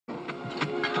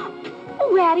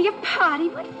Oh, Ratty, a party?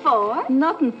 What for?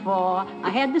 Nothing for. I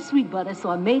had the sweet butter, so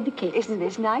I made the cake. Isn't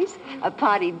this nice? A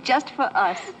party just for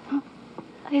us.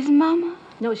 Is Mama?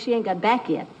 No, she ain't got back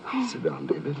yet. Sit down,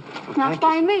 David. Not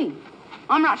by me.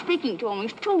 I'm not speaking to him.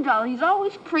 He's too dull. He's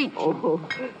always preaching. Oh,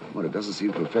 well, it doesn't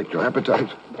seem to affect your appetite.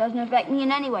 It doesn't affect me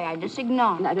in any way. I just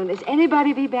ignore him. Now, don't let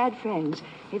anybody be bad friends.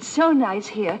 It's so nice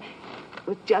here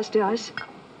with just us.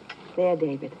 There,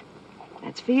 David.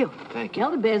 That's for you. Thank you.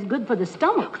 Elder Bear's good for the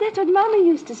stomach. That's what Mama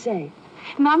used to say.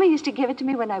 Mama used to give it to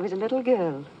me when I was a little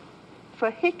girl.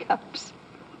 For hiccups.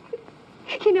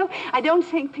 You know, I don't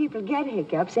think people get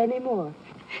hiccups anymore.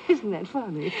 Isn't that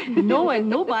funny? No, and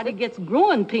nobody gets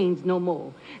growing pains no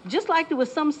more. Just like there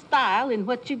was some style in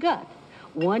what you got.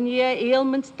 1 year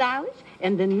ailment stylish,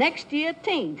 and the next year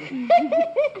tainted.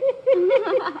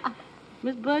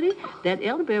 Miss Buddy, that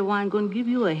elderberry wine going to give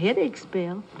you a headache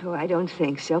spell. Oh, I don't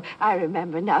think so. I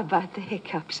remember now about the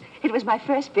hiccups. It was my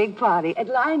first big party, at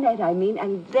Lionette, I mean,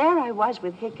 and there I was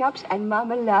with hiccups and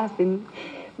Mama laughing.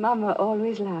 Mama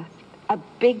always laughed. A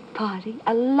big party,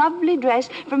 a lovely dress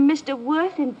from Mr.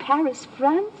 Worth in Paris,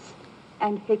 France,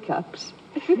 and hiccups.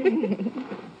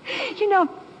 You know,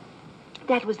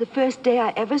 that was the first day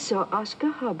I ever saw Oscar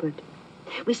Hubbard.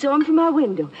 We saw him from our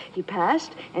window. He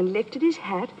passed and lifted his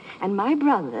hat, and my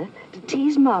brother, to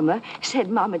tease Mama, said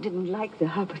Mama didn't like the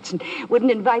Hubbards and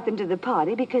wouldn't invite them to the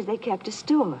party because they kept a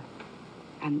store.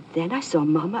 And then I saw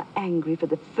Mama angry for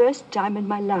the first time in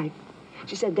my life.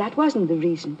 She said that wasn't the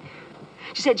reason.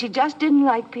 She said she just didn't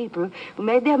like people who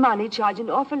made their money charging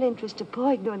awful interest to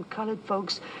poor, ignorant colored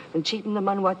folks and cheating them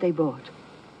on what they bought.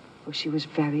 Oh, she was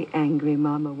very angry,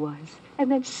 Mama was. And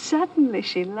then suddenly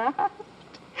she laughed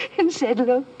and said,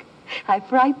 look, I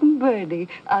frightened Birdie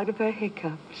out of her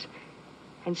hiccups.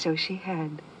 And so she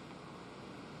had.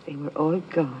 They were all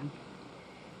gone.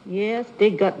 Yes, they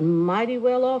got mighty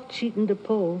well off cheating the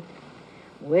poor.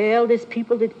 Well, there's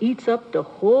people that eats up the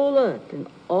whole earth and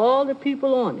all the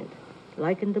people on it,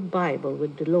 like in the Bible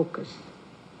with the locusts.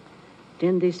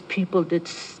 Then there's people that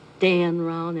stand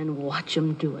around and watch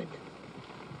them do it.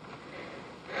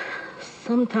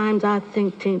 Sometimes I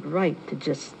think 'tain't right to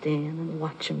just stand and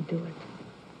watch them do it.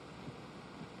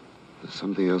 There's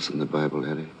something else in the Bible,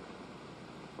 Eddie.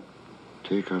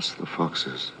 Take us the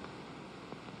foxes.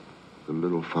 The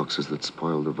little foxes that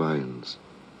spoil the vines.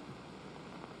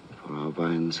 For our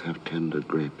vines have tender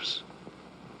grapes.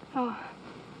 Oh,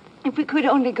 if we could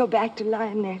only go back to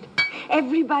Lionette.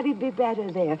 Everybody'd be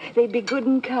better there. They'd be good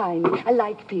and kind. I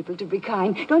like people to be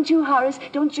kind. Don't you, Horace?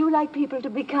 Don't you like people to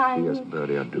be kind? Yes,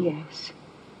 Bertie, I do. Yes.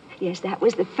 Yes, that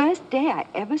was the first day I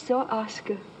ever saw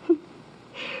Oscar.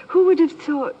 Who would have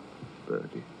thought?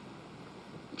 Bertie.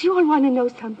 Do you all want to know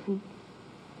something?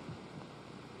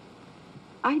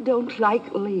 I don't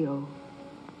like Leo.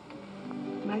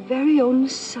 My very own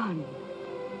son.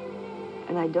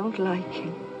 And I don't like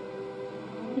him.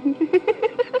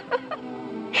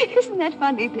 Isn't that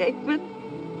funny, David?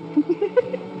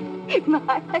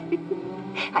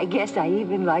 I guess I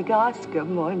even like Oscar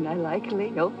more than I like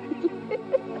Leo.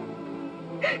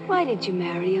 Why did you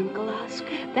marry Uncle Oscar?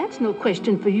 That's no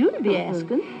question for you to be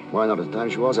asking. Why not? At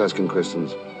times she was asking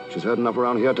questions. She's heard enough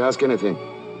around here to ask anything.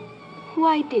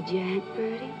 Why did you, Aunt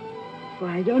Bertie? Well,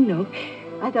 I don't know.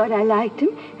 I thought I liked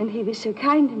him, and he was so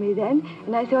kind to me then,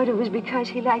 and I thought it was because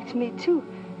he liked me, too.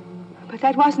 But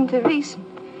that wasn't the reason.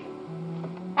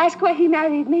 Ask why he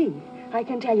married me. I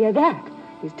can tell you that.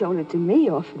 He's told it to me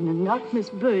often enough. Miss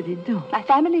Birdie, don't. My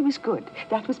family was good.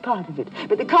 That was part of it.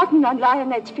 But the cotton on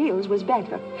Lionette's fields was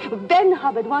better. Ben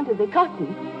Hubbard wanted the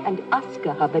cotton, and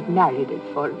Oscar Hubbard married it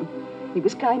for him. He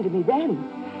was kind to me then.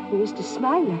 He used to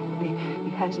smile at me. He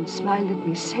hasn't smiled at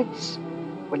me since.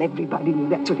 Well, everybody knew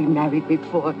that's what he married me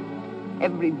for.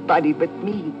 Everybody but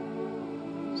me.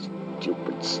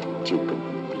 Stupid, stupid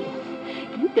me.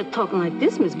 You get talking like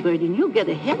this, Miss Birdie, and you'll get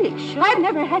a headache, sure. I've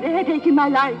never had a headache in my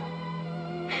life.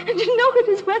 And you know it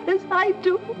as well as I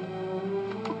do.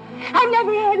 I've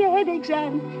never had a headache,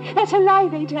 Sam. That's a lie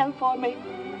they tell for me.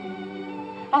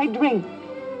 I drink.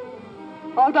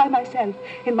 All by myself,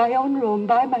 in my own room,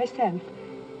 by myself.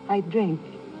 I drink.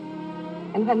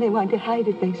 And when they want to hide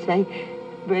it, they say,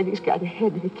 Birdie's got a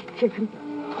headache.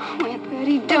 Oh, Aunt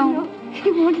Bertie, don't. No,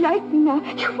 you won't like me now.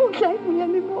 You won't like me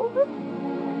anymore.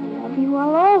 Love you,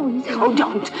 I'll always. Oh,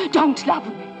 don't love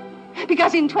me.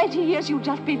 Because in 20 years, you'll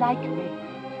just be like me.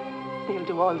 They'll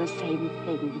do all the same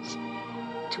things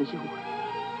to you.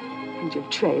 And you'll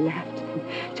trail after them,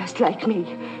 just like me,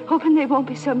 hoping they won't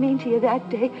be so mean to you that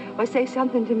day or say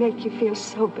something to make you feel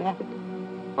so bad.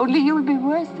 Only you'll be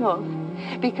worse off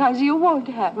because you won't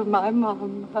have my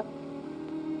mama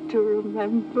to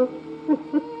remember. Oh,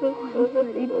 Aunt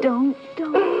Bertie, don't.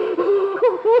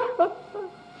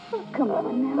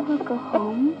 go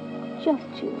home.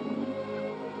 Just you and me.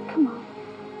 Come on.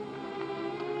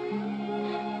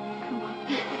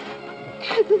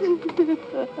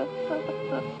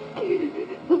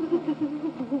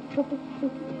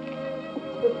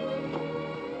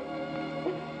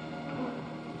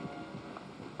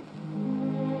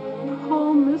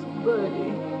 Oh, Miss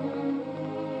Birdie.